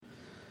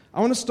I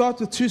want to start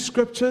with two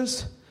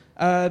scriptures,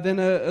 then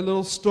a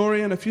little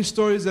story and a few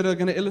stories that are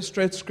going to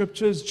illustrate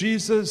scriptures.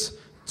 Jesus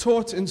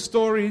taught in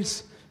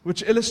stories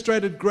which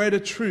illustrated greater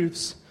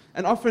truths,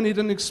 and often he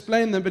didn't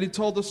explain them, but he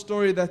told a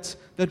story that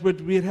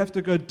we'd have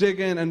to go dig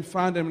in and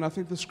find them, and I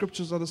think the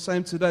scriptures are the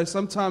same today.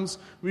 Sometimes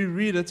we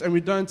read it and we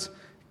don't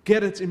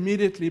get it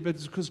immediately, but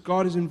it's because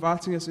God is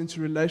inviting us into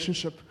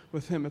relationship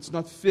with Him. It's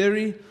not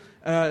theory.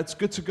 It's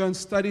good to go and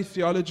study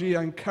theology.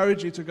 I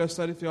encourage you to go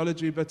study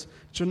theology, but it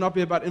should not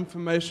be about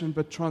information,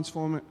 but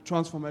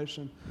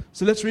transformation.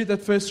 So let's read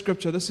that first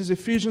scripture. This is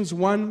Ephesians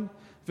 1,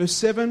 verse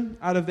 7,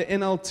 out of the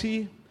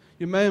NLT.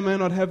 You may or may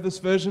not have this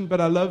version,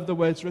 but I love the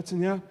way it's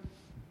written here.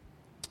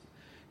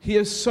 He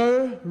is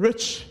so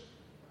rich,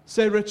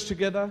 say rich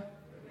together,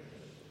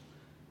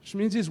 which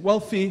means He's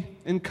wealthy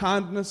in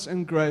kindness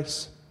and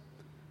grace,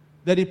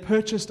 that He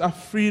purchased our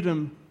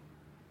freedom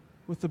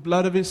with the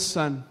blood of His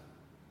Son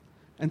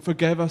and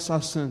forgave us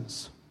our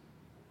sins.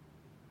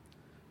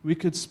 We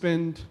could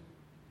spend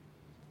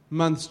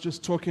months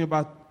just talking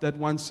about that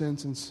one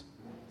sentence.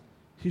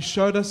 He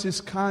showed us His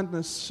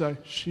kindness, so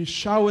He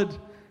showered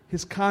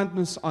His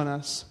kindness on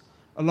us,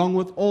 along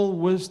with all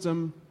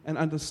wisdom and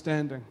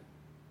understanding.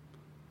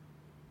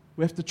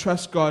 We have to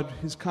trust God.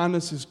 His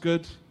kindness is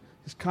good.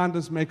 His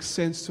kindness makes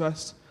sense to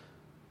us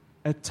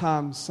at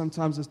times.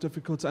 Sometimes it's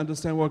difficult to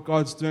understand what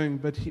God's doing,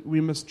 but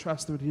we must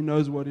trust that He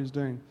knows what He's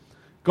doing.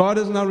 God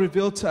has now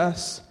revealed to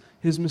us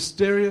His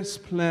mysterious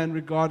plan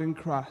regarding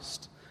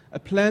Christ, a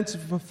plan to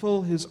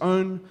fulfill His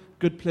own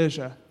good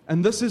pleasure.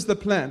 And this is the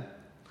plan.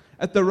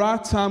 At the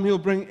right time, He'll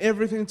bring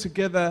everything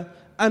together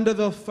under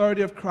the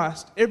authority of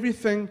Christ,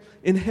 everything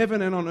in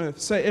heaven and on earth.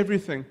 Say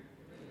everything.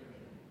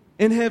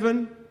 In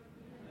heaven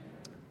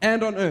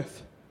and on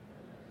earth.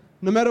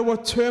 No matter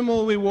what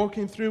turmoil we're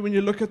walking through, when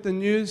you look at the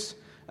news,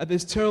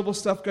 there's terrible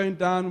stuff going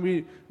down.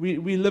 We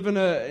live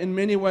in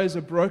many ways,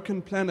 a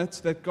broken planet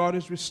that God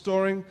is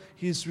restoring.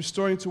 He's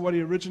restoring to what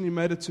He originally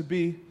made it to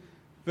be.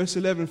 Verse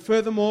 11,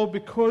 furthermore,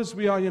 because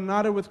we are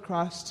united with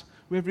Christ,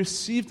 we have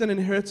received an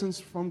inheritance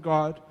from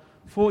God,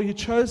 for He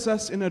chose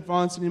us in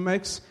advance, and He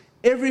makes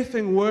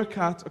everything work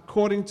out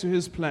according to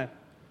His plan.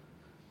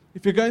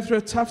 If you're going through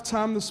a tough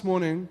time this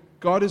morning,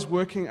 God is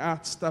working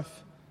out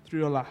stuff through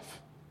your life.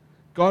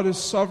 God is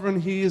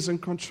sovereign. He is in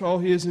control.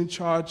 He is in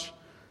charge.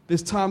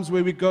 There's times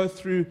where we go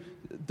through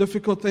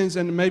difficult things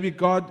and maybe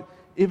God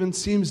even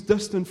seems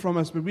distant from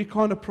us, but we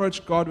can't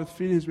approach God with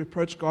feelings. We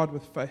approach God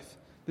with faith.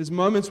 There's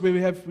moments where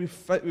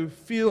we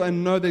feel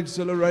and know the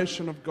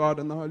exhilaration of God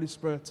and the Holy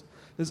Spirit.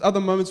 There's other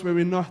moments where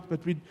we're not,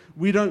 but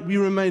we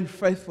remain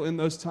faithful in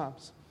those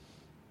times.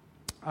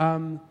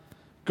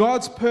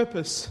 God's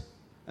purpose,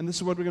 and this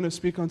is what we're going to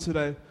speak on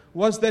today,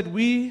 was that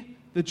we,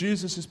 the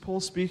Jews, this is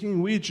Paul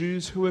speaking, we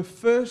Jews who were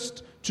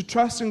first to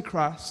trust in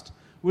Christ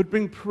would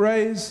bring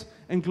praise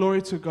and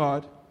glory to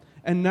God.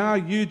 And now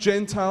you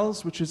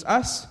Gentiles, which is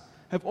us,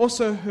 have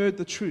also heard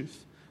the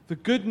truth, the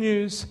good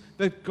news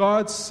that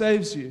God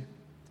saves you.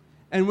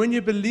 And when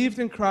you believed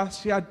in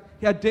Christ, He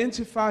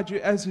identified you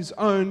as His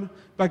own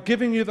by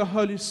giving you the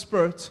Holy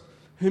Spirit,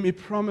 whom He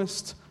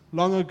promised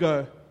long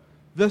ago.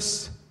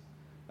 This,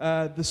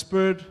 the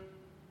Spirit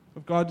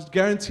of God is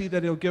guaranteed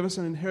that He'll give us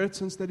an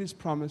inheritance that He's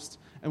promised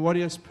and what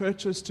He has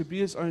purchased to be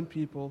His own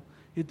people.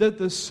 He did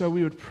this so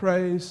we would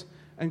praise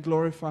and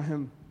glorify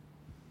Him.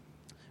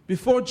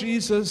 Before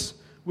Jesus,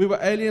 we were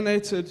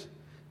alienated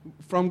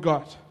from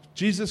God.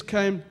 Jesus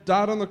came,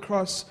 died on the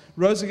cross,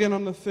 rose again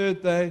on the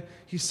third day.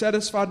 He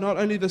satisfied not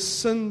only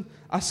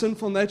our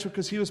sinful nature,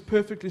 because He was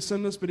perfectly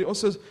sinless, but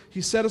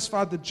He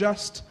satisfied the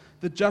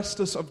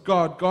justice of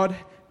God.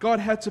 God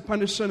had to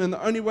punish sin, and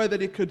the only way that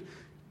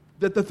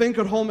the thing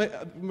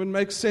would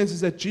make sense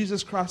is that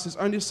Jesus Christ, His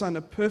only Son,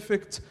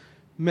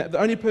 the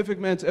only perfect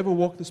man to ever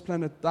walk this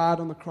planet, died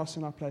on the cross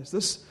in our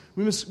place.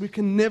 We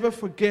can never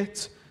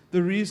forget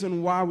the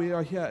reason why we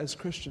are here as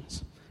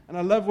Christians. And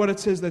I love what it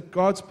says, that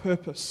God's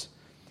purpose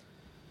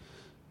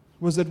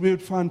was that we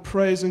would find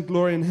praise and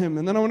glory in Him.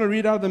 And then I want to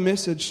read out the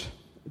Message,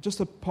 just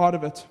a part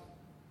of it.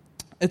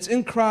 It's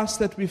in Christ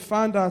that we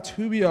find out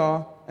who we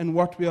are and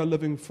what we are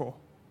living for.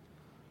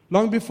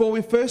 Long before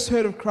we first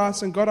heard of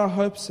Christ and got our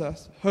hopes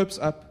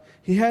up,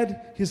 He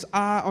had His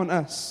eye on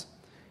us.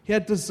 He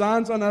had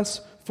designs on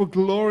us for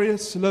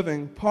glorious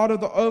living, part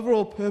of the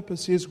overall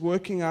purpose He is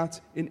working out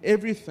in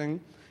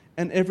everything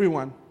and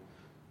everyone.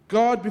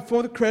 God,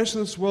 before the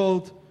creation of this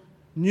world,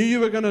 knew you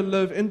were going to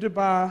live in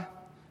Dubai,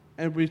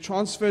 and we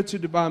transferred to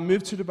Dubai,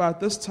 moved to Dubai at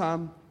this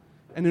time,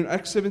 and in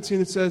Acts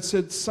 17 it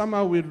said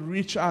somehow we'd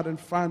reach out and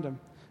find Him.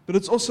 But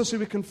it's also so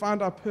we can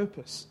find our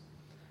purpose.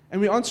 And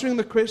we're answering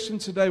the question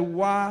today,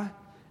 why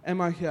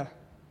am I here?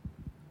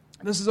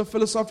 This is a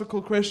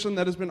philosophical question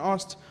that has been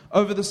asked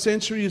over the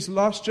centuries.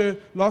 Last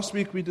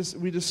week we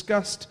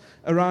discussed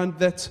around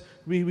that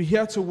we're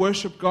here to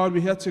worship God,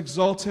 we're here to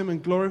exalt Him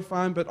and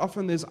glorify Him, but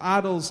often there's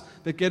idols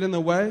that get in the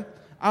way.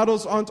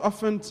 Idols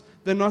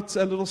they're not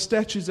little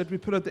statues that we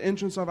put at the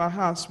entrance of our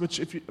house,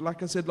 which,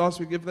 like I said last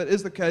week, if that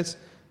is the case,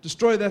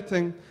 destroy that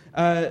thing.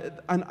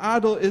 An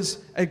idol is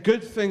a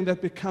good thing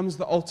that becomes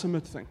the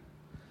ultimate thing.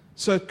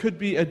 So it could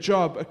be a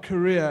job, a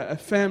career, a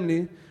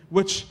family,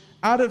 which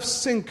out of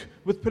sync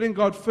with putting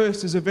God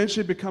first is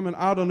eventually become an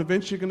idol, and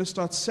eventually you're going to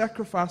start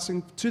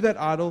sacrificing to that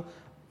idol.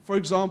 For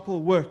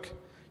example, work.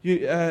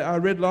 I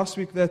read last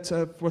week that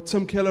what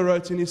Tim Keller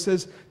wrote, and he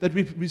says that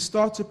we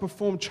start to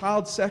perform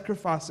child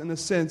sacrifice in a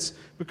sense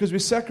because we're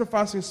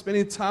sacrificing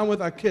spending time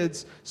with our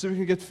kids so we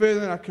can get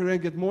further in our career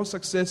and get more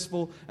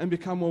successful and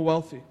become more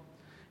wealthy.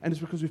 And it's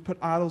because we've put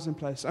idols in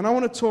place. And I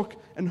want to talk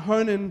and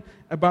hone in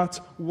about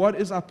what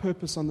is our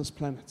purpose on this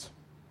planet.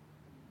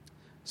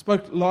 I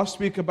spoke last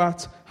week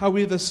about how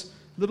we're this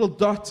little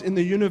dot in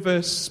the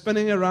universe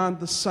spinning around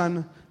the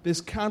sun.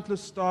 There's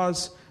countless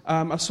stars.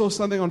 I saw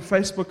something on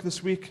Facebook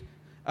this week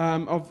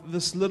of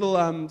this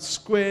little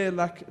square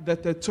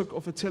that they took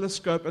off a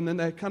telescope, and then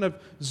they kind of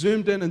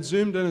zoomed in and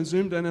zoomed in and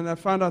zoomed in, and they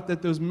found out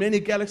that there was many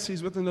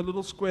galaxies within the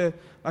little square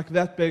like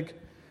that big.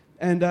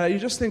 And you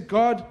just think,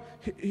 God,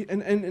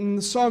 and in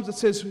the Psalms it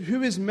says,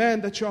 who is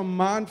man that you are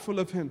mindful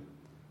of him?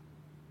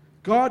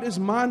 God is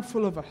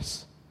mindful of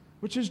us,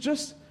 which is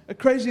just a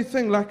crazy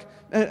thing,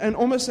 and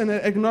almost an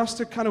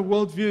agnostic kind of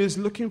worldview is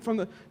looking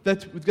from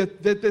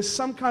that there's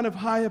some kind of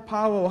higher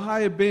power or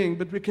higher being,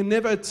 but we can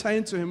never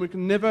attain to him, we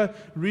can never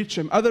reach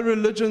him. Other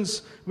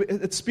religions,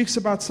 it speaks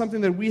about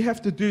something that we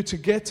have to do to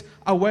get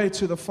our way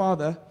to the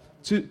Father,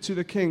 to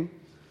the King,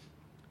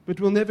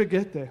 but we'll never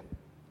get there.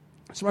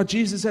 It's why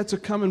Jesus had to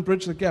come and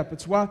bridge the gap.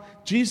 It's why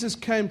Jesus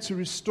came to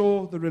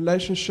restore the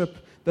relationship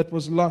that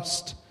was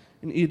lost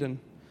in Eden.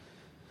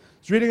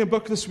 I was reading a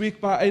book this week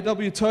by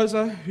A.W.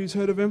 Tozer. Who's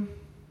heard of him?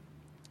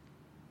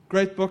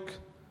 Great book.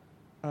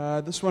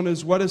 This one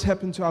is What Has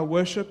Happened to Our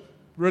Worship.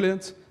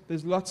 Brilliant.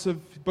 There's lots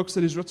of books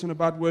that he's written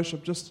about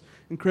worship. Just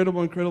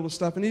incredible, incredible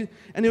stuff. And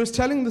he was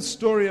telling the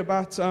story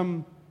about,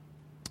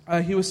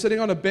 he was sitting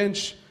on a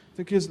bench. I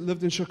think he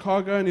lived in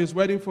Chicago, and he was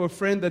waiting for a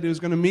friend that he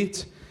was going to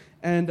meet.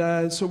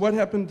 And so what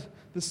happened,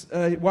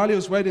 while he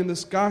was waiting,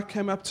 this guy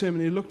came up to him,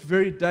 and he looked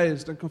very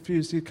dazed and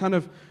confused. He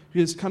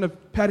was kind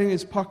of patting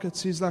his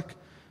pockets. He's like,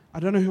 I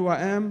don't know who I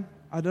am.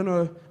 I don't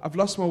know. I've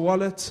lost my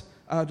wallet.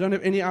 I don't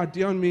have any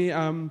ID on me.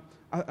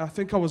 I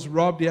think I was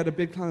robbed. He had a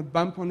big kind of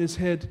bump on his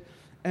head.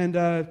 And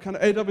kind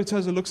of A.W.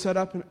 Tozer looks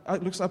up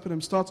at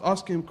him, starts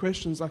asking him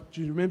questions like,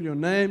 do you remember your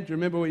name? Do you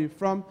remember where you're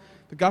from?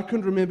 The guy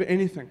couldn't remember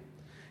anything.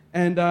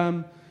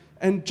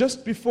 And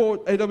just before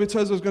A.W.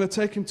 Tozer was going to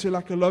take him to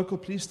like a local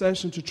police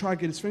station to try and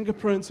get his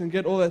fingerprints and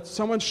get all that,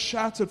 someone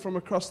shouted from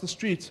across the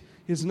street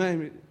his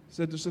name. He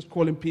said, just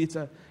call him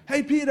Peter.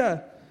 Hey,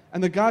 Peter!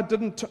 And the guy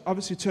didn't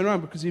obviously turn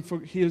around because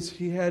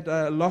he had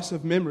a loss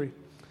of memory.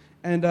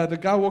 And the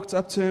guy walked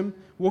up to him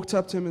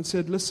and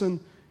said, listen,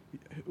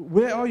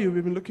 where are you?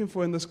 We've been looking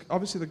for. And this,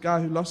 obviously the guy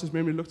who lost his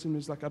memory looked at him and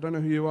was like, I don't know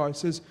who you are. He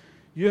says,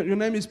 your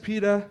name is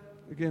Peter,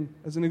 again,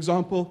 as an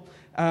example,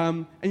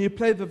 and you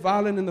played the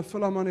violin in the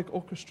Philharmonic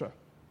Orchestra.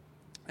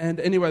 And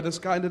anyway, this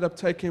guy ended up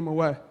taking him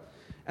away.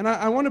 And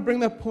I want to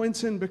bring that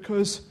point in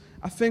because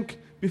I think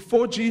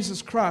before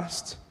Jesus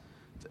Christ,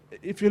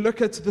 if you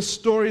look at the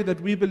story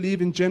that we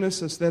believe in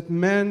Genesis, that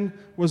man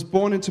was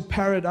born into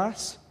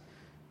paradise,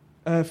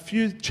 a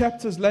few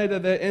chapters later,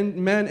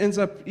 man ends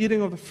up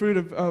eating of the fruit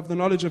of the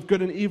knowledge of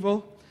good and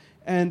evil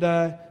and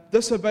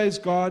disobeys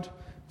God.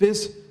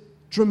 There's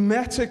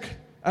dramatic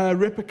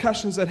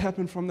repercussions that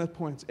happen from that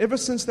point. Ever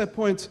since that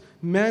point,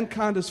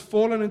 mankind has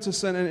fallen into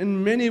sin, and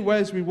in many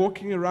ways we're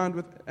walking around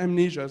with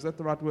amnesia. Is that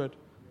the right word?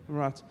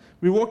 Right.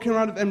 We're walking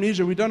around with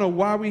amnesia. We don't know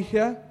why we're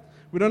here.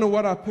 We don't know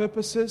what our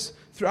purpose is.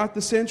 Throughout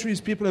the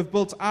centuries, people have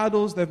built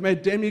idols. They've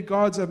made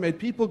demigods. They've made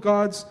people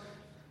gods.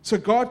 So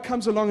God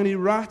comes along and he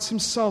writes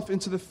himself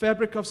into the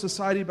fabric of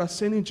society by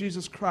sending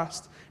Jesus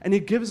Christ. And he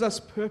gives us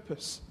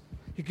purpose.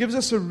 He gives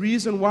us a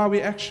reason why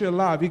we're actually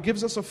alive. He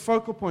gives us a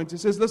focal point. He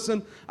says,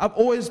 listen, I've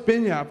always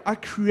been here. I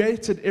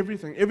created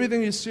everything.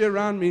 Everything you see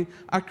around me,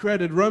 I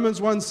created.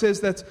 Romans 1 says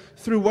that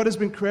through what has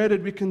been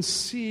created, we can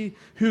see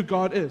who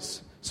God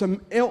is. So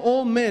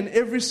all men,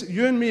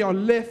 you and me are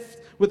left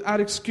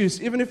without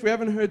excuse, even if we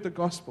haven't heard the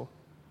gospel.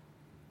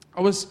 I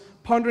was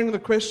pondering the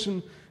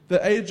question,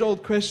 the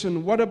age-old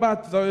question, what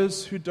about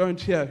those who don't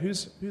hear?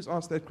 Who's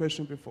asked that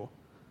question before?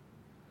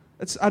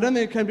 I don't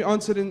think it can be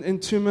answered in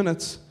 2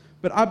 minutes,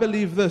 but I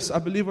believe this. I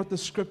believe what the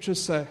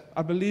scriptures say.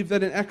 I believe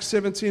that in Acts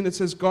 17 it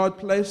says God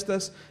placed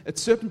us at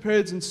certain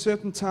periods and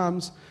certain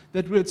times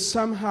that we would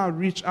somehow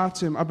reach out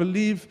to him. I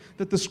believe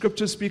that the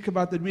scriptures speak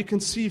about that we can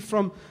see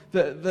from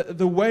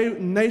the way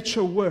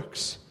nature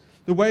works,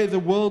 the way the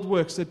world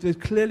works, that there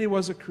clearly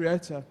was a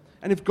creator.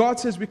 And if God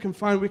says we can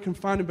find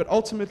him, but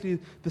ultimately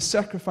the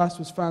sacrifice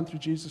was found through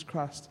Jesus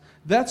Christ.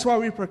 That's why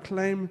we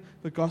proclaim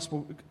the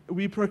gospel.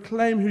 We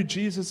proclaim who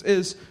Jesus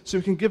is so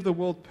we can give the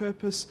world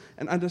purpose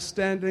and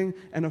understanding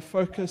and a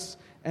focus,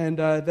 and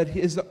that he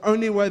is the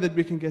only way that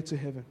we can get to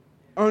heaven.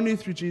 Only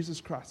through Jesus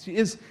Christ.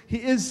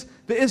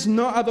 There is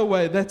no other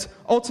way. That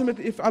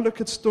ultimately, if I look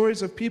at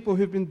stories of people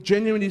who've been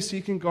genuinely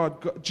seeking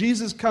God,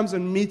 Jesus comes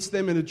and meets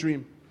them in a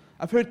dream.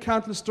 I've heard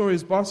countless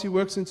stories. Barcy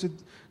works into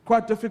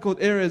quite difficult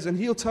areas, and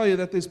he'll tell you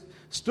that there's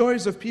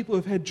stories of people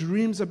who've had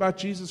dreams about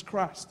Jesus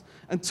Christ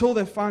until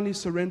they finally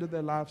surrendered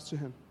their lives to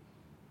him.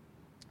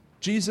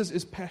 Jesus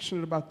is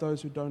passionate about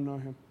those who don't know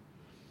him.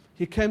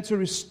 He came to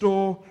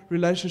restore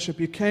relationship.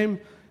 He came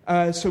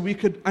so we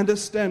could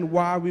understand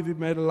why we've been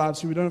made alive,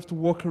 so we don't have to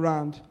walk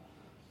around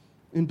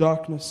in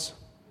darkness.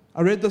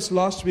 I read this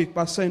last week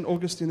by St.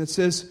 Augustine. It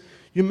says,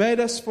 "You made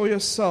us for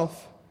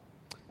yourself,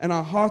 and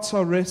our hearts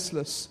are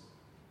restless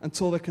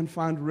until they can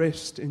find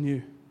rest in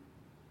you."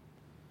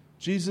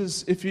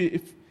 Jesus, if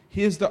he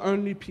is the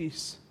only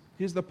piece,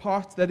 he is the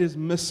part that is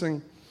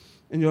missing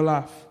in your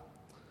life.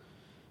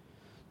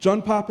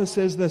 John Piper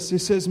says this. He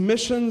says,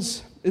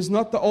 "Missions is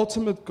not the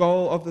ultimate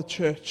goal of the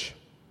church.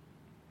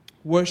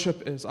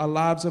 Worship is, our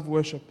lives of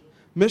worship.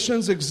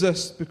 Missions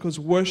exist because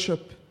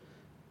worship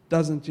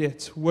doesn't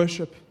yet.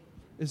 Worship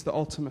is the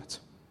ultimate."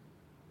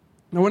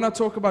 Now, when I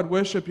talk about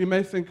worship, you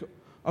may think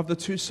of the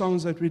two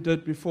songs that we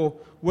did before.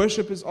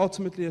 Worship is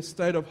ultimately a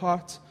state of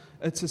heart.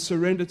 It's a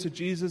surrender to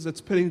Jesus.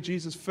 It's putting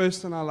Jesus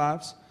first in our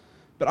lives.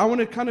 But I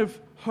want to kind of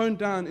hone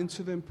down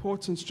into the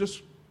importance,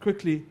 just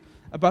quickly,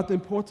 about the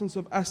importance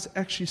of us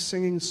actually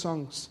singing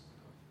songs.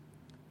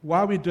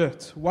 Why we do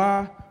it.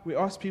 Why we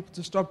ask people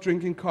to stop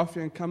drinking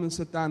coffee and come and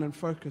sit down and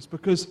focus.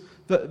 Because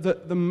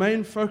the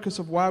main focus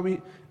of why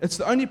it's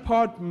the only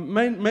part,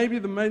 maybe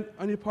the main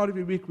only part of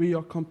your week we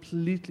are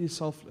completely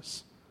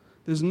selfless.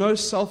 There's no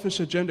selfish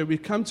agenda. We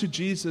come to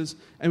Jesus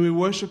and we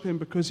worship him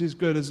because he's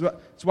good.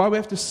 It's why we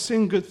have to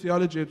sing good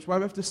theology. It's why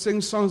we have to sing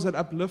songs that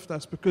uplift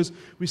us, because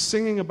we're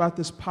singing about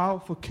this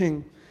powerful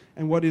king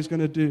and what he's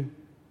going to do.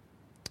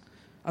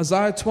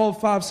 Isaiah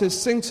 12:5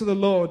 says, "Sing to the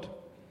Lord,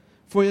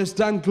 for he has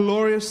done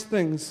glorious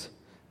things.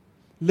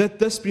 Let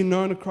this be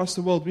known across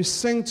the world." We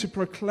sing to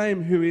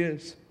proclaim who he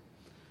is.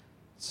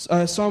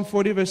 Psalm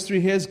 40 verse 3,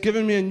 "He has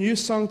given me a new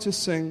song to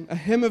sing, a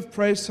hymn of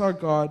praise to our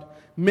God.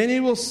 Many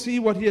will see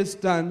what he has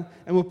done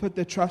and will put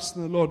their trust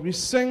in the Lord." We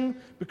sing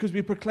because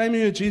we're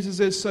proclaiming who Jesus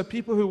is, so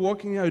people who are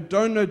walking here who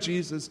don't know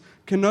Jesus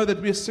can know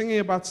that we're singing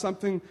about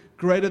something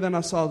greater than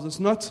ourselves.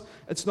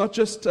 It's not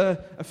just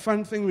a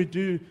fun thing we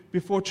do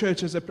before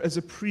church as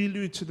a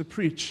prelude to the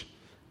preach.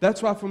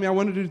 That's why for me I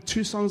want to do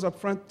 2 songs up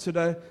front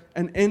today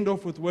and end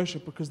off with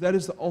worship, because that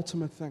is the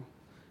ultimate thing.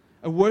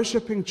 A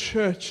worshiping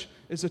church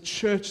is a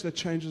church that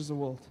changes the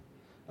world.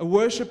 A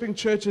worshiping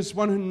church is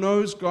one who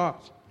knows God.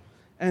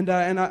 And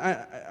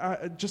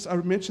I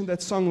mentioned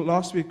that song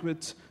last week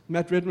with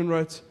Matt Redman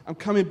wrote, "I'm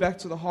coming back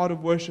to the heart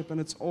of worship,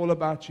 and it's all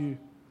about you."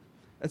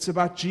 It's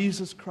about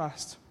Jesus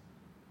Christ,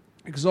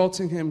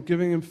 exalting him,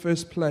 giving him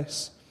first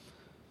place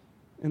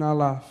in our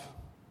life.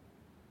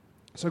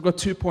 So I've got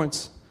 2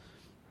 points.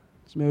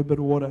 Let's maybe a bit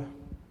of water.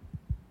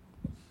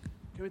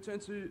 Can we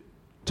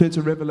turn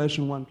to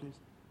Revelation 1, please?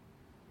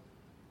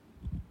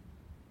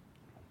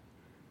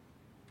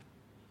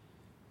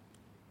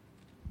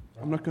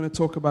 I'm not going to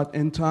talk about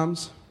end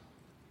times.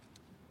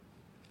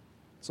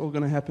 It's all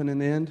going to happen in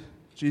the end.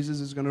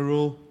 Jesus is going to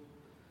rule,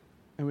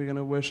 and we're going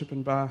to worship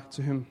and bow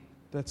to him.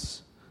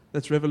 That's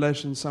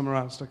Revelation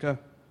summarized, okay?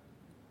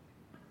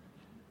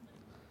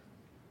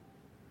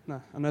 No,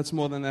 I know it's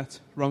more than that.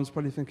 Rom's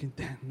probably thinking,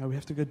 damn, no, we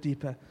have to go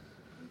deeper.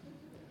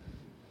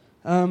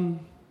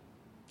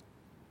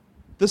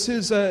 This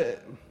is a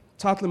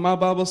title in my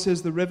Bible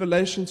says the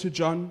Revelation to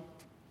John.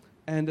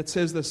 And it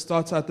says this,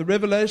 starts out, "The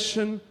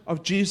revelation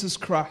of Jesus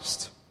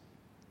Christ,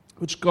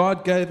 which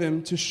God gave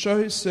him to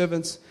show his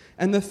servants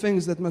and the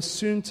things that must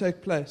soon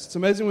take place." It's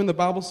amazing when the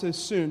Bible says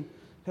soon,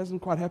 it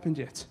hasn't quite happened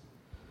yet.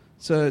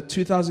 So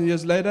 2,000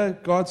 years later,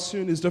 God's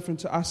soon is different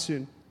to us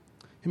soon.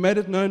 He made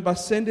it known by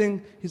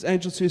sending his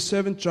angel to his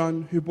servant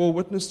John, who bore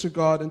witness to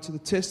God and to the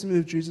testimony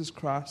of Jesus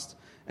Christ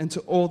and to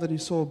all that he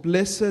saw.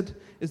 "Blessed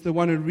is the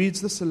one who reads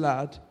this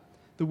aloud,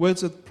 the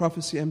words of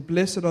prophecy, and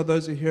blessed are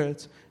those who hear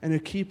it and who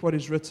keep what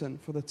is written,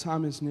 for the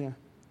time is near."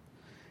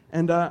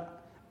 And I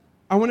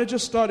want to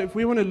just start, if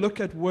we want to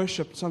look at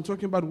worship, so I'm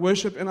talking about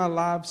worship in our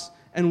lives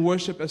and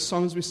worship as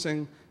songs we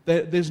sing.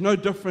 There's no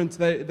difference.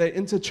 They're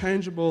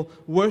interchangeable.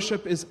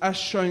 Worship is us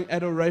showing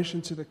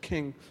adoration to the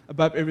King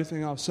above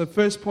everything else. So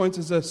first point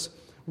is this: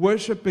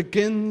 worship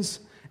begins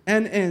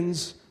and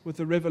ends with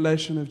the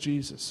revelation of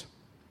Jesus.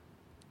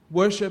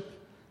 Worship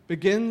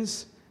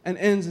begins and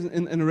ends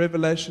in a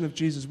revelation of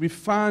Jesus. We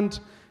find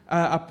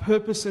our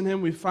purpose in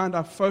him. We find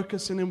our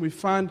focus in him. We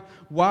find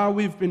why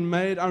we've been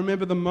made. I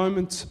remember the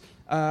moment,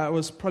 it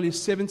was probably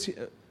 70.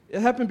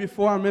 It happened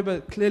before. I remember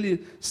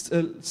clearly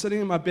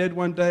sitting in my bed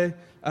one day.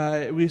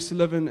 We used to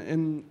live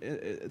in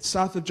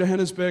south of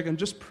Johannesburg, and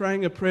just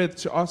praying a prayer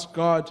to ask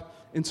God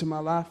into my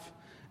life.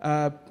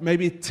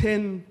 Maybe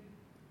 10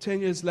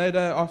 years later,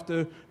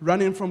 after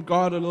running from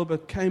God a little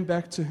bit, came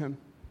back to him,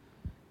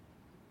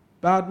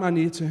 bowed my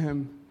knee to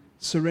him,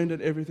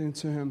 surrendered everything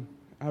to him.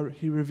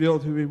 He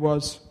revealed who he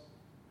was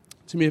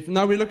to me.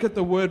 Now we look at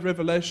the word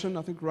revelation.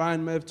 I think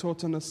Ryan may have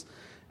taught on this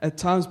at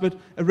times, but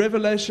a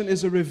revelation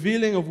is a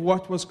revealing of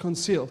what was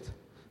concealed.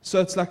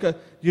 So it's like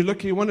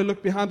you want to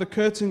look behind the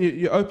curtain,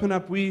 you open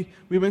up. We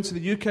went to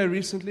the UK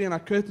recently, and our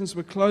curtains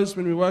were closed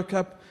when we woke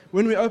up.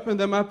 When we opened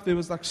them up, there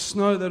was like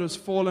snow that was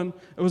fallen.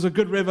 It was a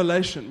good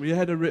revelation. We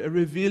had a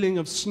revealing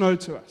of snow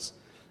to us.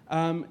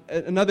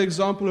 Another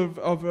example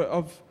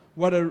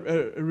what a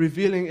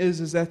revealing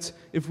is that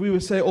if we were,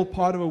 say, all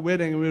part of a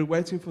wedding and we were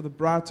waiting for the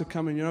bride to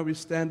come in, we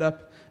stand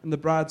up and the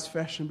bride's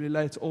fashionably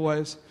late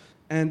always,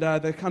 and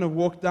they kind of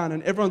walk down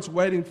and everyone's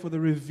waiting for the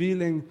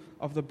revealing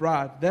of the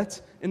bride.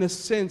 That's, in a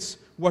sense,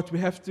 what we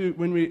have to,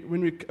 when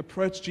we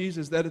approach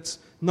Jesus, that it's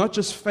not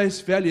just face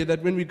value,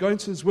 that when we go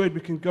into His Word,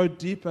 we can go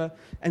deeper,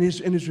 and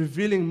He's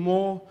revealing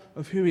more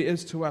of who He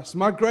is to us.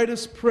 My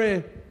greatest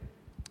prayer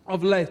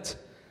of late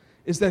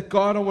is that,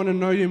 God, I want to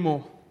know You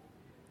more.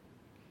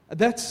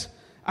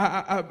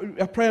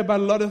 I pray about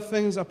a lot of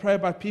things. I pray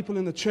about people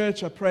in the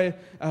church. I pray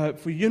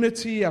for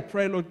unity. I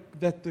pray, Lord,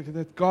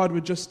 that God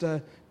would just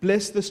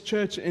bless this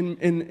church in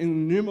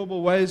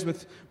innumerable ways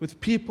with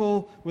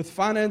people, with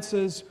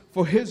finances,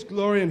 for His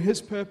glory and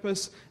His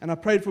purpose. And I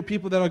prayed for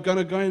people that are going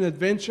to go in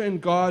adventure in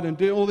God and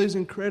do all these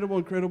incredible,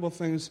 incredible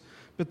things.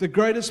 But the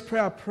greatest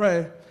prayer I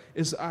pray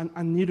is,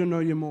 I need to know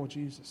You more,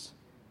 Jesus.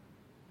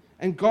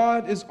 And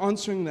God is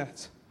answering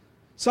that.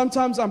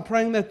 Sometimes I'm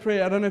praying that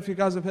prayer. I don't know if you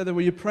guys have heard that,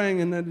 where you're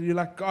praying and then you're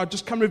like, God,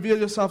 just come reveal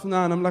Yourself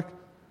now. And I'm like,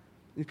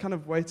 you're kind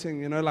of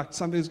waiting, like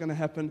something's going to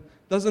happen.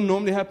 Doesn't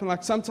normally happen.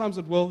 Like sometimes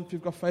it will, if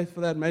you've got faith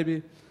for that,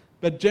 maybe.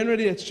 But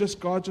generally, it's just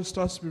God just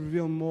starts to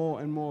reveal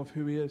more and more of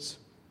who He is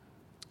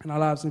in our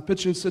lives. And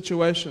picturing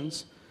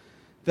situations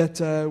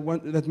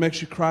that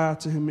makes you cry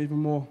out to Him even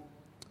more.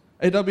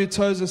 A.W.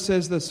 Tozer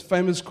says this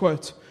famous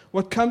quote: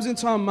 "What comes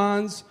into our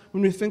minds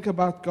when we think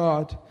about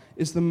God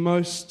is the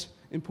most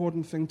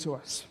important thing to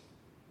us."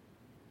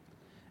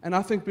 And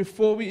I think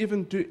before we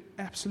even do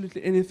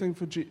absolutely anything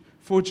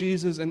for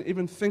Jesus and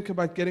even think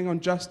about getting on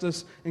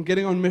justice and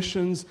getting on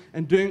missions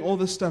and doing all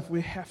this stuff, we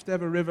have to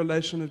have a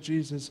revelation of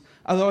Jesus.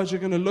 Otherwise,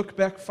 you're going to look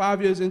back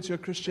 5 years into your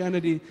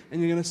Christianity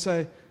and you're going to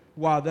say,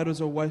 wow, that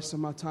was a waste of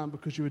my time,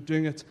 because you were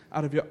doing it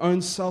out of your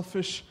own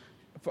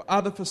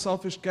either for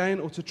selfish gain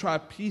or to try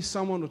to appease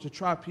someone or to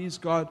try to appease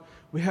God.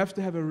 We have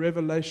to have a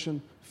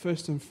revelation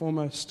first and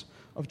foremost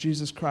of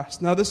Jesus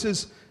Christ. Now, this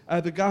is,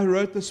 the guy who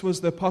wrote this was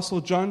the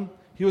Apostle John.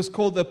 He was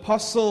called the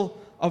apostle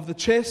of the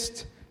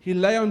chest. He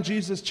lay on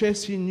Jesus'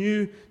 chest. He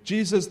knew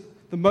Jesus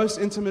the most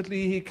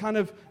intimately. He kind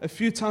of, a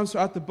few times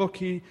throughout the book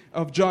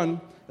of John,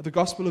 the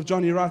Gospel of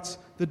John, he writes,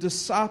 the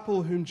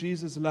disciple whom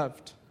Jesus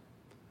loved.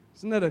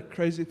 Isn't that a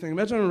crazy thing?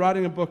 Imagine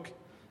writing a book.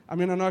 I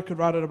mean, I know I could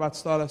write it about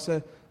Starla.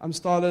 Say, I'm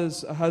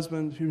Starla's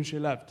husband whom she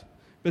loved.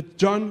 But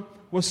John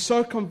was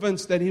so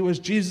convinced that he was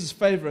Jesus'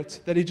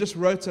 favorite that he just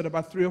wrote it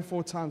about 3 or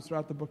 4 times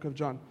throughout the book of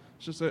John.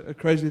 It's just a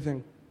crazy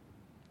thing.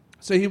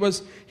 So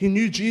he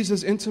knew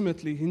Jesus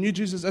intimately. He knew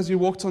Jesus as He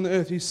walked on the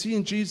earth. He'd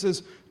seen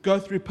Jesus go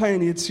through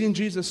pain. He had seen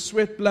Jesus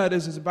sweat blood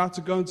as He's about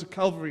to go into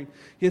Calvary.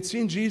 He had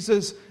seen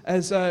Jesus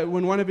as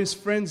when one of His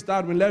friends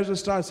died, when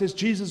Lazarus died, it says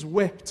Jesus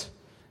wept.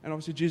 And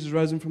obviously Jesus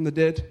rose Him from the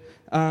dead.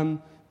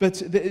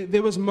 But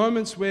there was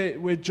moments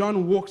where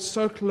John walked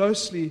so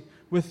closely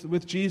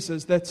with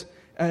Jesus that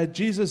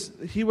Jesus,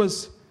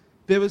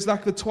 there was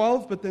like the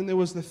 12, but then there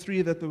was the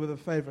 3 that were the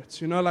favorites.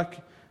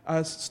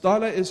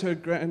 Starla is her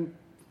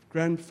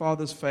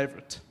grandfather's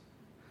favorite.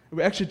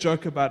 We actually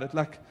joke about it.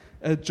 Like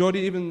Geordie,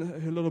 even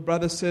her little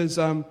brother, says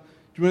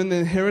when the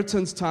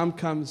inheritance time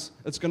comes,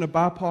 it's going to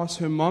bypass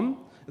her mom,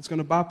 it's going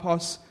to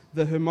bypass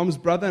her mom's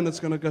brother, and it's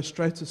going to go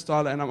straight to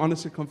Starla. And I'm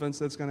honestly convinced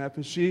that's going to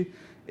happen. She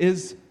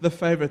is the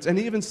favorite. And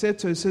he even said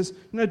to her, he says,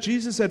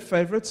 Jesus had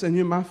favorites and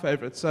you're my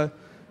favorite. So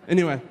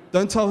anyway,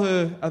 don't tell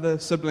her other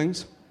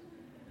siblings,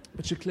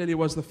 but she clearly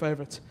was the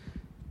favorite.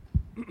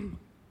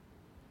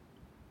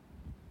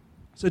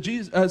 So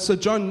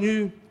John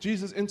knew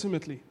Jesus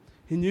intimately.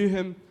 He knew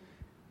Him.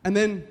 And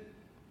then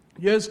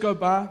years go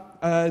by.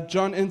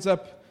 John ends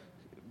up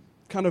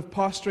kind of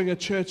pastoring a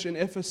church in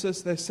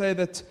Ephesus. They say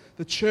that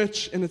the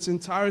church in its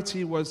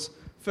entirety was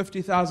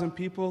 50,000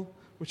 people,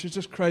 which is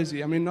just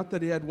crazy. I mean, not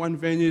that he had one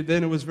venue.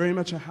 Then it was very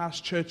much a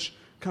house church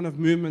kind of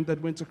movement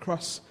that went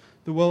across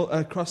the world,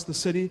 across the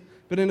city.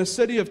 But in a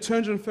city of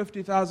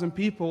 250,000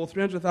 people,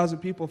 300,000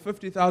 people,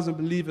 50,000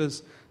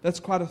 believers, that's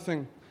quite a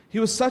thing. He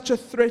was such a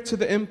threat to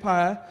the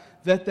empire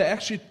that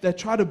they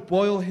tried to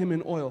boil him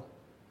in oil.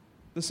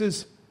 This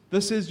is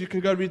you can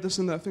go read this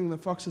in the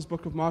Fox's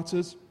Book of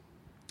Martyrs.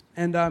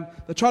 And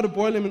they tried to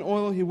boil him in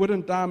oil. He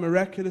wouldn't die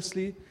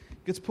miraculously.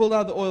 Gets pulled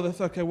out of the oil. They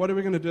thought, okay, what are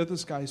we going to do with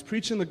this guy? He's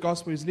preaching the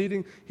gospel.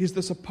 He's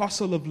this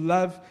apostle of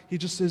love.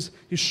 He's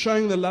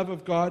showing the love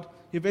of God.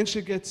 He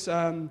eventually gets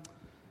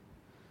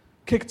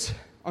kicked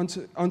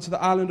onto the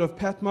island of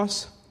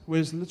Patmos, where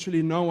there's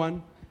literally no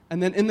one.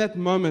 And then in that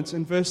moment,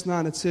 in verse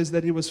 9, it says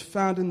that he was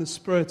found in the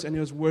Spirit and he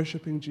was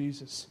worshiping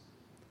Jesus.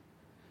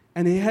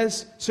 And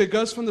so he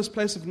goes from this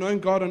place of knowing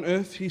God on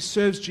earth. He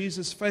serves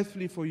Jesus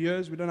faithfully for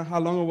years. We don't know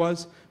how long it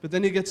was. But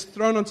then he gets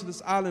thrown onto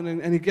this island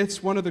and he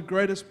gets one of the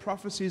greatest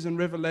prophecies and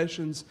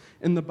revelations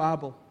in the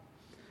Bible.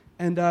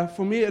 And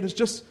for me, it is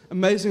just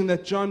amazing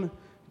that John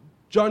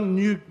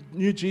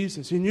knew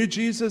Jesus. He knew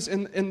Jesus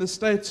in the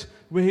state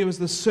where he was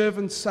the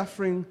servant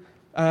suffering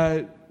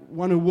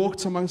one who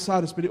walked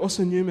alongside us, but he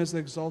also knew Him as the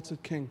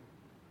exalted King.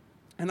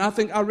 And I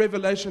think our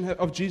revelation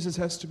of Jesus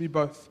has to be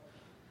both.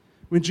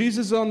 When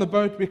Jesus is on the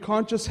boat, we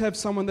can't just have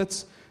someone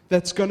that's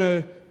that's going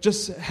to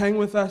just hang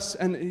with us.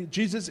 And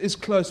Jesus is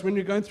close. When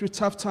you're going through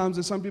tough times,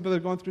 there's some people that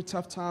are going through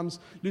tough times,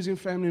 losing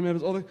family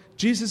members,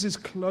 Jesus is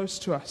close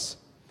to us.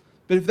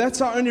 But if that's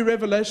our only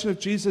revelation of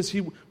Jesus,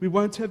 we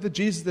won't have the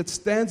Jesus that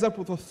stands up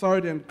with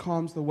authority and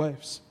calms the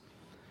waves.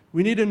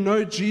 We need to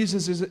know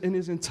Jesus in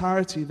his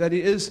entirety, that he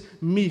is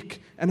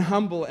meek and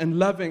humble and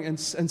loving and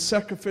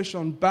sacrificial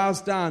and bows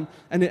down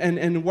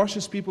and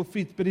washes people's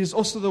feet. But he's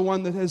also the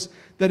one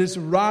that is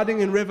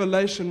riding in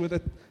Revelation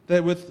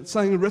with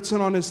something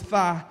written on his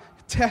thigh,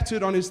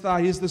 tattooed on his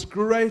thigh. He's this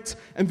great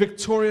and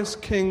victorious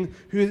king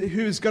who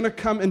is going to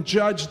come and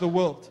judge the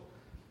world.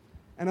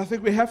 And I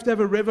think we have to have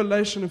a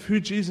revelation of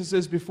who Jesus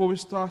is before we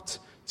start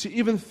to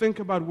even think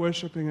about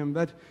worshiping him,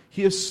 that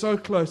he is so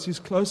close. He's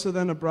closer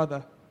than a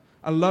brother.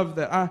 I love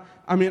that.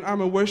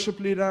 I'm a worship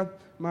leader.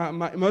 My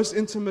most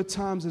intimate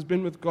times has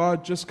been with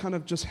God, just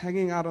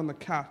hanging out on the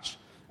couch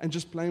and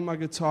just playing my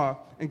guitar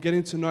and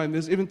getting to know him.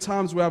 There's even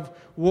times where I've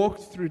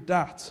walked through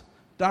doubt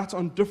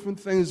on different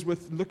things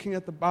with looking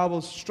at the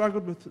Bible,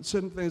 struggled with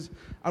certain things.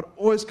 I'd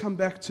always come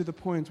back to the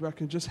point where I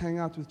can just hang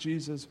out with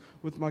Jesus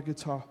with my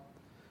guitar.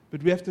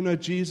 But we have to know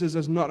Jesus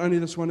as not only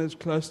this one who is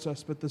close to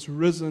us, but this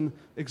risen,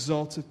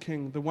 exalted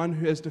King, the one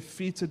who has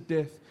defeated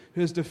death,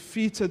 who has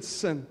defeated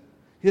sin.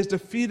 He has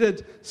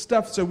defeated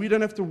stuff so we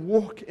don't have to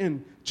walk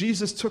in.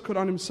 Jesus took it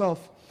on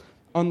himself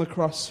on the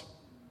cross.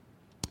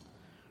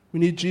 We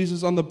need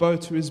Jesus on the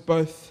boat who is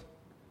both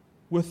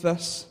with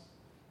us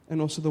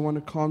and also the one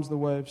who calms the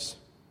waves.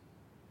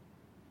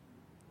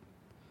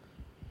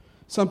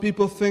 Some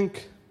people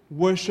think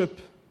worship,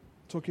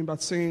 talking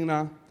about singing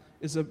now,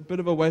 is a bit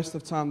of a waste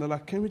of time. They're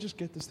like, can we just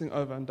get this thing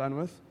over and done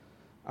with?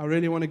 I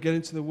really want to get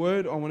into the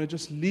Word, or I want to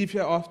just leave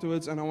here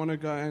afterwards and I want to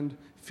go and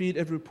feed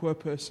every poor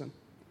person.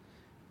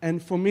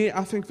 And for me,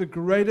 I think the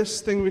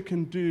greatest thing we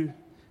can do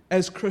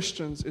as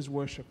Christians is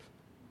worship.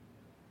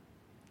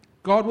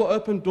 God will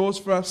open doors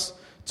for us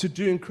to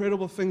do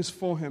incredible things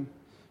for him.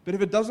 But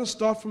if it doesn't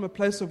start from a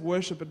place of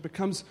worship, it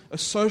becomes a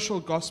social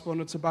gospel, and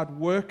it's about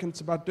work, and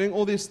it's about doing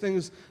all these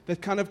things that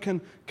kind of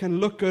can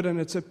look good, and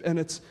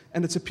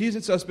it's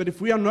appeasing to us. But if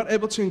we are not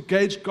able to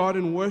engage God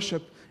in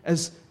worship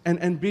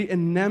and be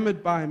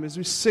enamored by him, as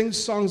we sing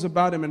songs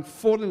about him and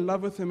fall in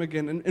love with him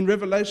again. And in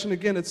Revelation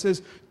again, it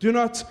says, do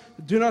not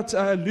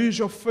lose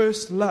your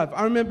first love.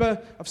 I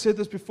remember, I've said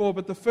this before,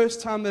 but the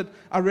first time that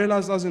I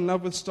realized I was in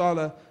love with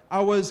Starla, I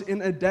was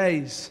in a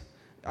daze.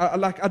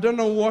 I don't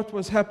know what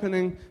was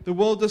happening. The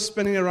world is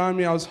spinning around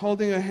me. I was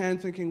holding her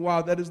hand thinking,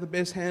 wow, that is the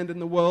best hand in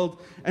the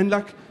world. And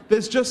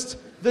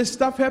there's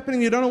stuff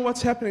happening. You don't know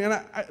what's happening.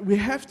 And we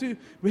have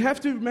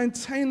to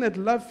maintain that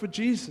love for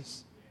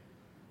Jesus.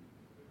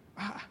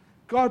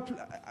 God,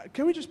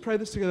 can we just pray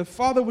this together?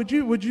 Father, would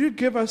you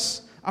give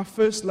us our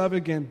first love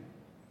again?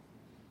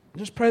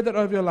 Just pray that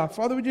over your life.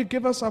 Father, would you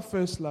give us our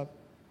first love?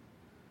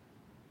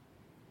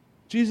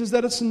 Jesus,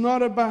 that it's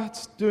not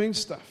about doing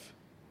stuff,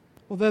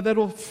 although that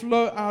will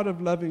flow out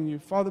of loving you,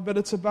 Father, but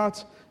it's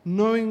about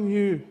knowing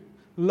you,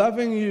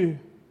 loving you,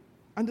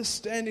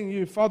 understanding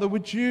you. Father,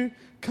 would you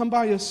come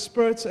by your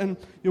Spirit, and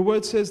your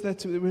word says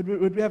that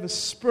would we have a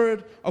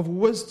spirit of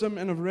wisdom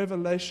and of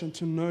revelation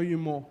to know you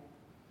more.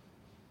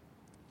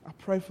 I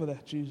pray for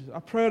that, Jesus. I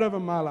pray it over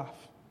my life.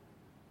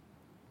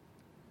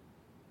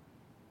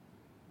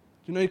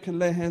 You know you can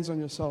lay hands on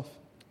yourself.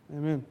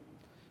 Amen.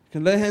 You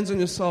can lay hands on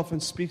yourself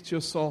and speak to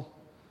your soul.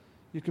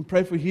 You can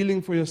pray for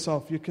healing for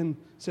yourself. You can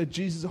say,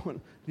 Jesus,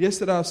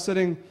 yesterday I was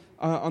sitting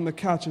on the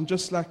couch and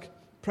just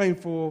praying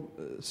for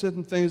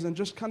certain things, and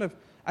just I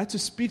had to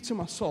speak to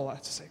my soul. I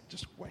had to say,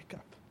 just wake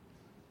up.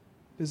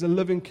 There's a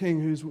living King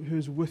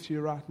who's with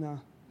you right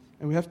now.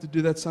 And we have to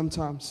do that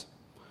sometimes.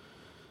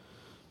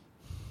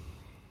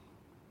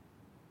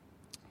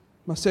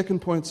 My second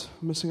point,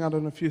 I'm missing out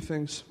on a few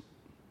things.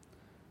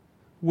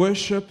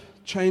 Worship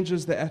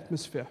changes the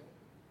atmosphere.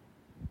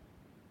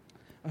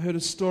 I heard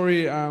a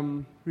story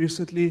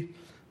recently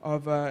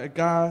of a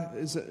guy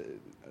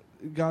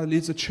who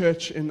leads a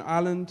church in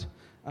Ireland.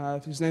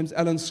 His name's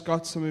Alan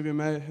Scott. Some of you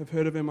may have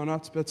heard of him or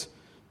not, but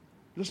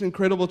just an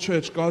incredible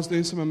church. God's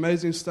doing some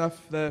amazing stuff.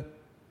 Their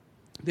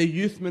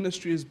youth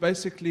ministry is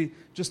basically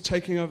just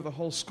taking over the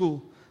whole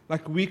school.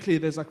 Weekly,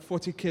 there's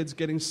 40 kids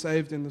getting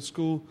saved in the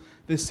school.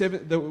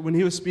 When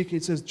he was speaking, he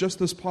says just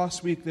this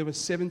past week there were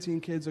 17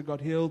 kids that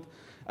got healed.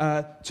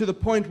 To the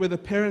point where the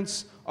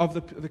parents of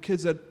the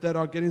kids that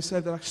are getting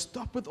saved, they're like,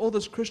 stop with all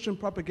this Christian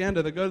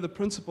propaganda. They go to the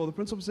principal. The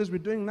principal says, we're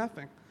doing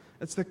nothing.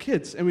 It's the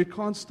kids, and we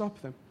can't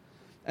stop them.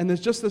 And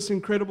there's just this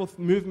incredible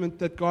movement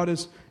that God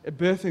is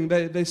birthing.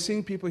 They're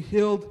seeing people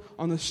healed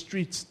on the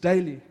streets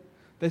daily.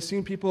 They're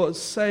seeing people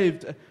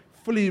saved,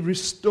 fully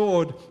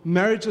restored,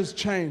 marriages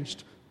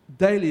changed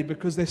daily,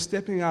 because they're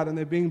stepping out and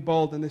they're being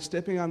bold and they're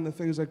stepping out in the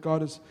things that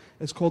God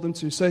has called them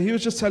to. So he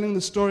was just telling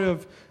the story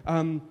of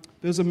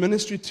there's a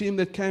ministry team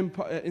that came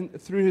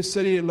through his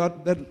city. A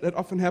lot that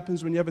often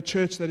happens when you have a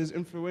church that is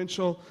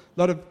influential. A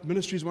lot of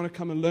ministries want to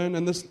come and learn.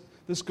 And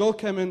this girl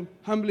came in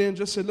humbly and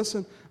just said,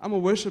 listen, I'm a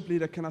worship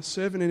leader. Can I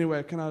serve in any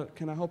way? Can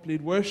I help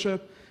lead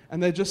worship?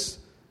 And they just,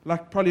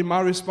 probably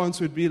my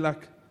response would be I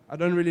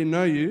don't really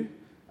know you.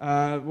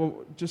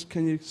 well, just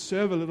can you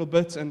serve a little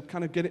bit and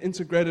kind of get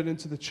integrated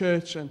into the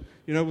church, and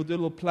we'll do a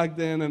little plug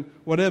then and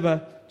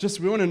whatever. Just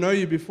we want to know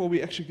you before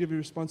we actually give you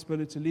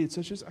responsibility to lead.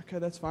 So she's okay,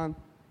 that's fine.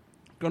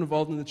 Got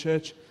involved in the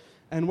church,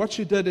 and what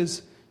she did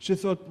is she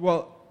thought,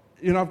 well,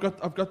 I've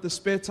got the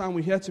spare time.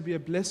 We're here to be a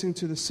blessing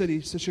to the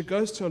city. So she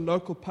goes to a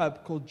local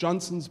pub called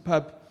Johnson's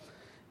Pub,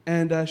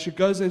 and she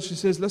goes in and she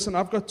says, listen,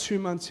 I've got 2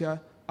 months here.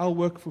 I'll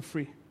work for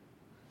free.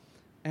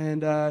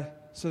 And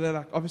so they're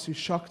like obviously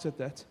shocked at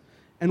that.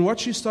 And what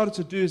she started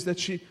to do is that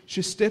she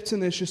stepped in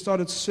there, she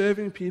started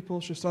serving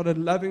people, she started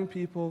loving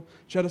people,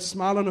 she had a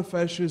smile on her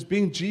face, she was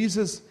being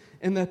Jesus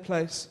in that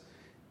place.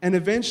 And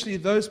eventually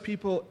those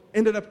people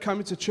ended up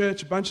coming to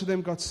church, a bunch of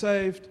them got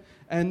saved,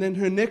 and then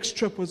her next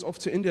trip was off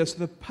to India. So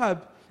the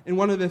pub, in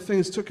one of their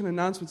things, took an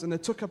announcement, and they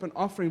took up an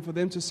offering for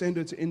them to send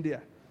her to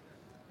India.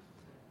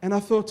 And I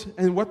thought,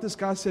 and what this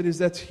guy said is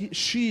that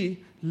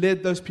she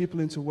led those people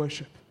into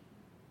worship.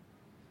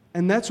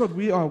 And that's what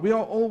we are. We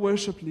are all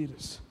worship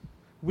leaders.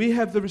 We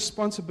have the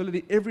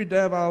responsibility every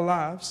day of our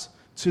lives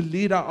to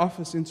lead our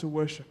office into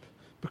worship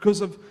because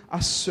of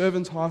our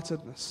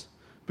servant-heartedness,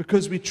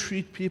 because we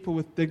treat people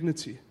with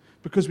dignity,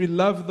 because we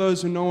love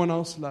those who no one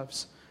else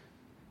loves.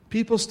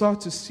 People start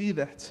to see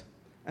that,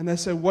 and they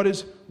say, what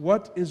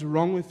is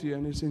wrong with you?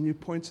 And you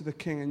point to the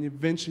King, and you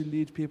eventually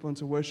lead people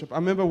into worship. I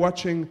remember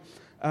watching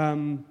a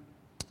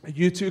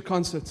U2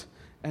 concert,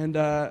 and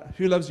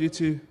who loves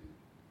U2?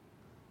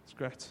 It's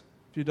great.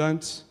 If you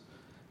don't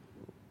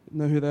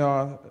know who they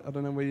are, I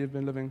don't know where you've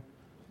been living.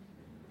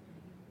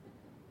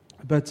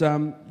 But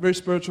very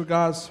spiritual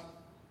guys,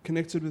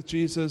 connected with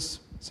Jesus.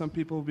 Some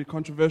people will be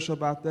controversial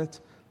about that.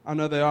 I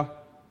know they are.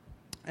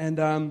 And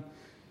I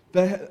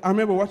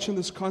remember watching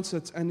this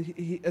concert, and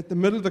he at the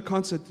middle of the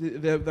concert,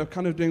 they're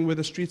kind of doing Where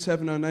the Streets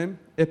Have No Name,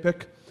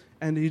 epic,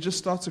 and he just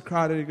starts to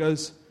cry, and he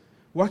goes,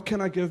 what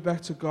can I give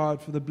back to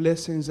God for the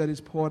blessings that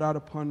He's poured out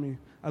upon me?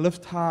 I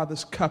lift high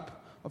this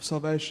cup of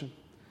salvation.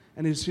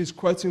 And he's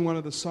quoting one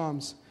of the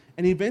Psalms.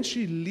 And he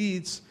eventually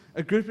leads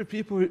a group of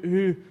people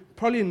who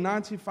probably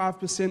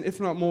 95%, if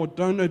not more,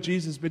 don't know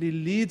Jesus, but he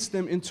leads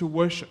them into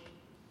worship.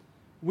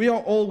 We are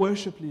all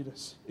worship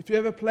leaders. If you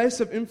have a place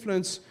of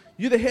influence,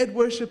 you're the head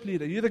worship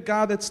leader. You're the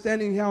guy that's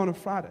standing here on a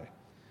Friday.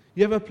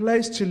 You have a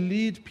place to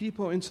lead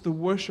people into the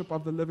worship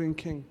of the living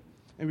King.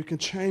 And we can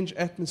change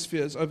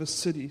atmospheres over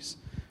cities.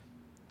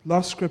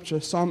 Last scripture,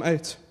 Psalm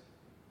 8.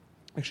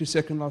 Actually,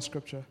 second last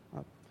scripture.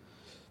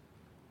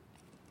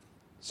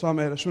 Psalm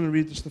 8, I just want to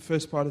read just the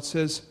first part. It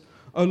says,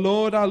 O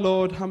Lord, our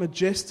Lord, how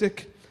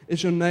majestic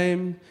is your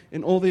name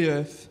in all the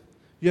earth.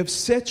 You have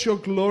set your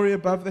glory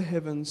above the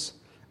heavens.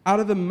 Out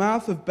of the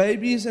mouth of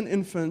babies and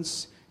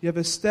infants, you have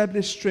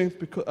established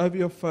strength over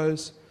your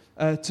foes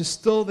to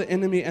still the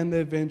enemy and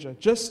the avenger.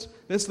 Just,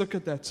 let's look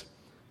at that. It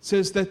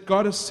says that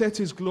God has set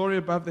His glory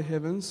above the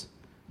heavens,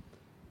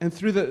 and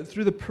through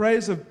the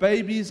praise of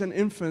babies and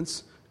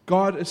infants,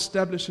 God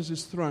establishes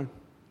His throne.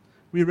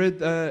 We read,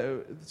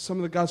 some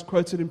of the guys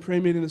quoted in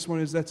prayer meeting this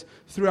morning, is that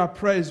through our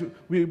praise,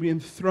 we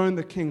enthrone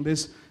the King.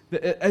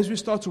 As we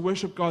start to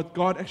worship God,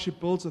 God actually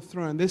builds a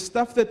throne. There's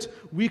stuff that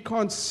we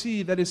can't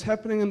see that is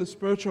happening in the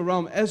spiritual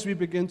realm as we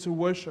begin to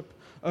worship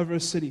over a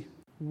city.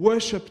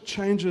 Worship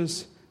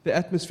changes the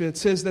atmosphere. It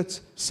says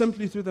that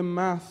simply through the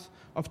mouth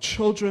of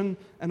children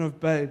and of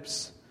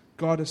babes,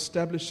 God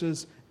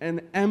establishes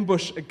an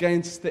ambush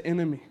against the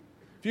enemy.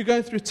 If you're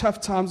going through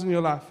tough times in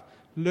your life,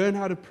 learn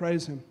how to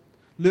praise Him.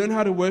 Learn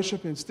how to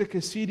worship Him. Stick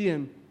a CD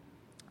in.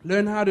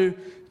 Learn how to,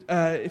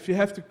 if you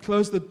have to,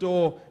 close the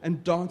door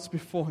and dance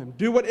before Him.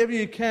 Do whatever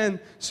you can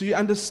so you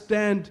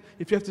understand,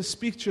 if you have to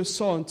speak to your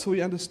soul until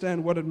you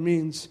understand what it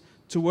means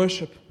to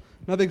worship.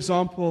 Another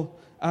example,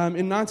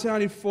 in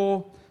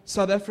 1994,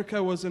 South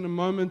Africa was in a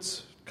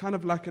moment kind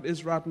of like it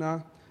is right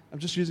now. I'm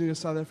just using a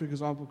South African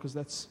example because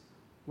that's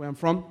where I'm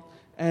from.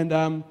 And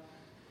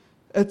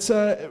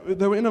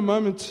they were in a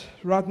moment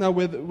right now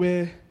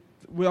where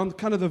we're on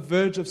kind of the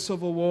verge of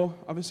civil war.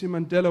 Obviously,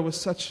 Mandela was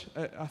such,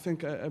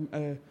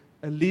 a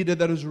leader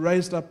that was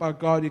raised up by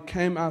God. He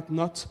came out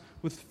not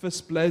with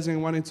fists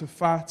blazing, wanting to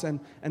fight and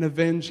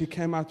avenge. He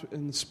came out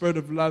in the spirit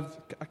of love.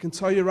 I can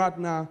tell you right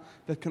now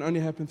that can only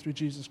happen through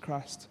Jesus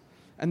Christ.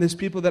 And there's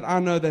people that I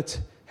know that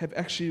have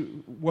actually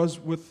was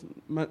with,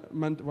 well,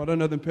 I don't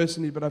know them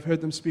personally, but I've heard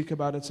them speak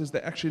about it. It says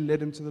they actually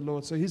led him to the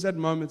Lord. So he's had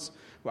moments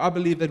where I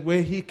believe that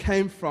where he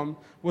came from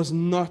was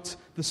not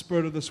the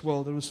spirit of this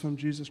world. It was from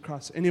Jesus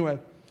Christ. Anyway,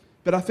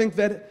 but I think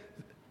that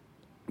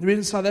the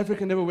reason South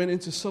Africa never went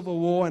into civil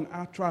war and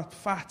outright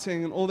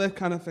fighting and all that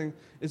kind of thing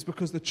is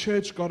because the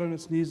church got on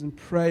its knees and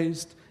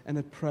praised and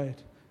it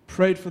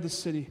prayed for the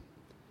city.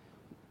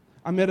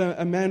 I met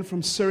a man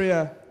from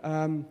Syria.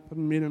 I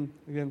didn't meet him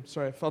again.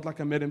 Sorry, I felt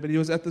like I met him, but he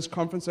was at this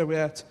conference that we're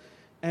at,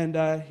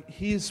 and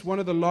he's one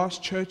of the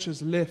last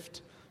churches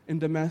left in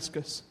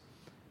Damascus.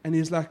 And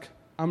he's like,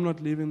 I'm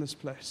not leaving this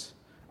place.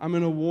 I'm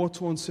in a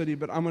war-torn city,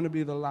 but I'm going to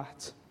be the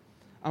light.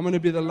 I'm going to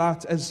be the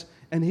light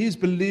and he's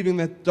believing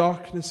that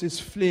darkness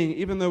is fleeing,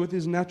 even though with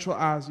his natural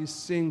eyes he's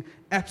seeing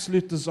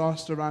absolute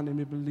disaster around him.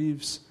 He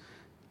believes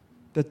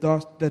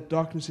that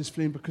darkness is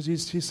fleeing, because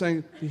he's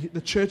saying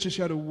the church is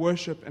here to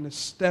worship and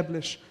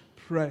establish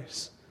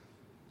praise.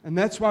 And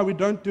that's why we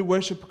don't do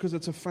worship because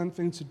it's a fun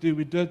thing to do.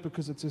 We do it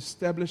because it's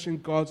establishing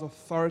God's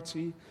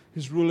authority,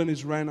 His rule and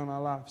His reign on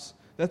our lives.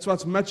 That's why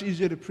it's much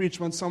easier to preach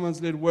when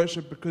someone's led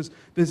worship, because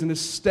there's an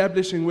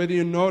establishing, whether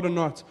you know it or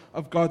not,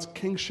 of God's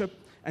kingship,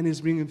 and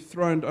He's being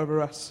enthroned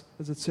over us,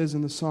 as it says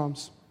in the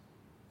Psalms.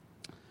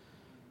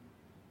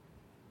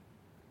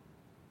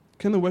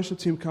 Can the worship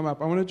team come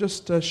up? I want to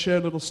just share a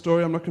little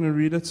story. I'm not going to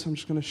read it. I'm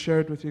just going to share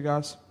it with you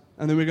guys.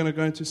 And then we're going to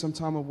go into some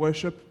time of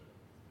worship.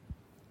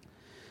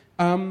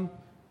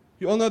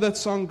 You all know that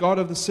song, God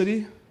of the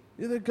City?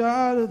 You're the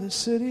God of the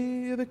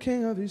city. You're the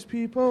King of these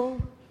people.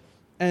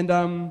 And I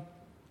don't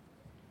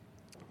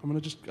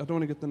want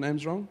to get the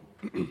names wrong.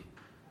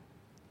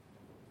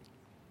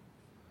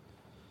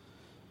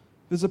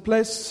 There's a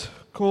place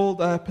called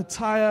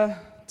Pattaya,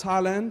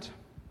 Thailand.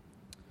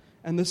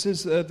 And this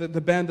is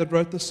the band that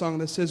wrote the song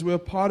that says, we're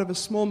part of a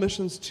small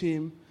missions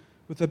team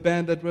with a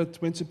band that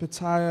went to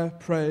Pattaya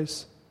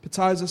Praise.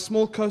 Pattaya is a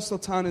small coastal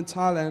town in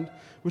Thailand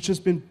which has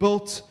been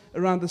built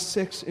around the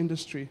sex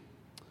industry.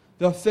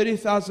 There are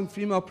 30,000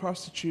 female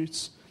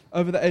prostitutes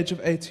over the age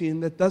of 18.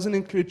 That doesn't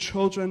include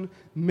children,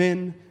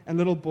 men, and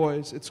little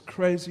boys. It's a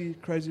crazy,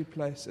 crazy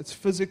place. It's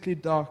physically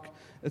dark.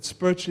 It's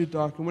spiritually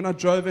dark. And when I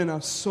drove in, I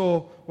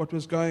saw what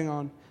was going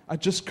on. I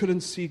just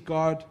couldn't see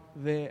God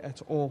there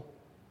at all.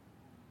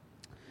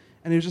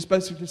 And he was just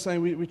basically saying,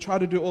 we try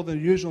to do all the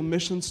usual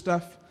mission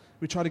stuff.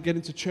 We try to get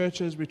into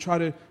churches. We try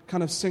to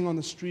kind of sing on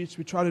the streets.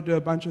 We try to do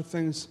a bunch of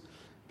things.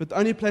 But the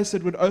only place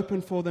that would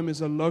open for them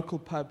is a local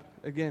pub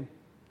again.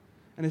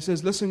 And he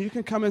says, listen, you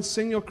can come and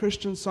sing your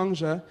Christian songs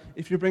here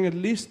if you bring at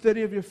least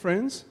 30 of your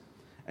friends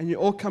and you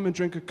all come and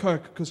drink a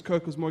Coke, because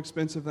Coke was more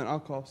expensive than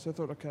alcohol. So I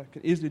thought, okay, I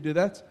can easily do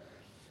that.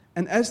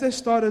 And as they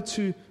started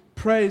to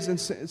praise and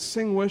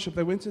sing worship,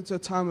 they went into a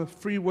time of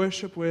free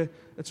worship where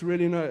it's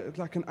really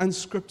like an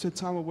unscripted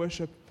time of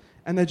worship.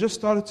 And they just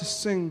started to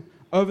sing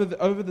over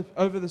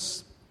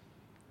this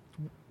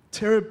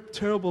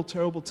terrible,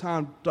 terrible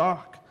town,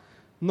 dark,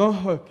 no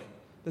hope.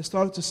 They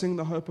started to sing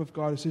the hope of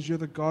God. He says, you're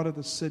the God of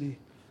the city.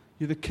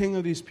 You're the King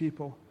of these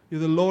people.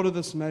 You're the Lord of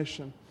this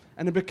nation.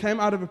 And it became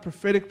out of a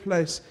prophetic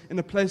place, in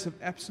a place of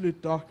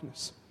absolute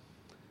darkness.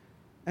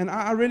 And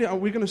we're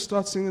going to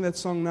start singing that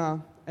song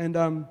now.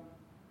 And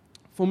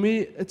for me,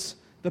 it's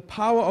the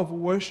power of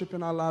worship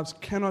in our lives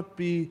cannot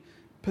be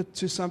put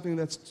to something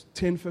that's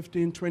 10,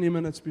 15, 20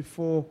 minutes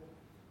before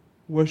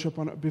worship,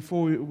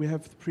 before we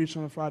have to preach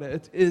on a Friday.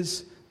 It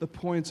is the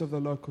point of the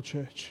local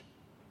church.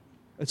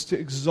 It's to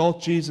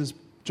exalt Jesus.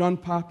 John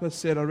Piper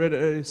said, I read it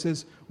earlier, he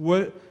says,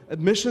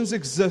 missions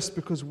exist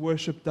because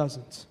worship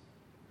doesn't.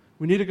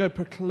 We need to go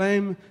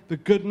proclaim the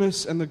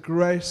goodness and the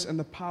grace and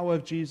the power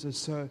of Jesus,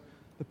 so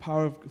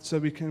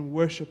we can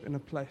worship in a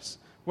place.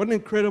 What an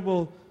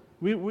incredible,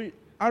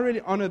 I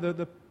really honor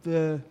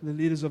the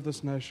leaders of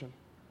this nation.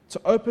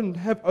 To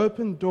have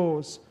open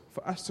doors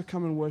for us to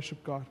come and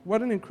worship God.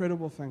 What an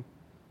incredible thing.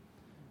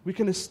 We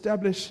can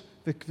establish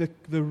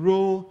the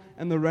rule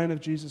and the reign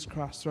of Jesus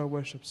Christ through our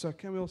worship. So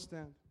can we all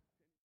stand?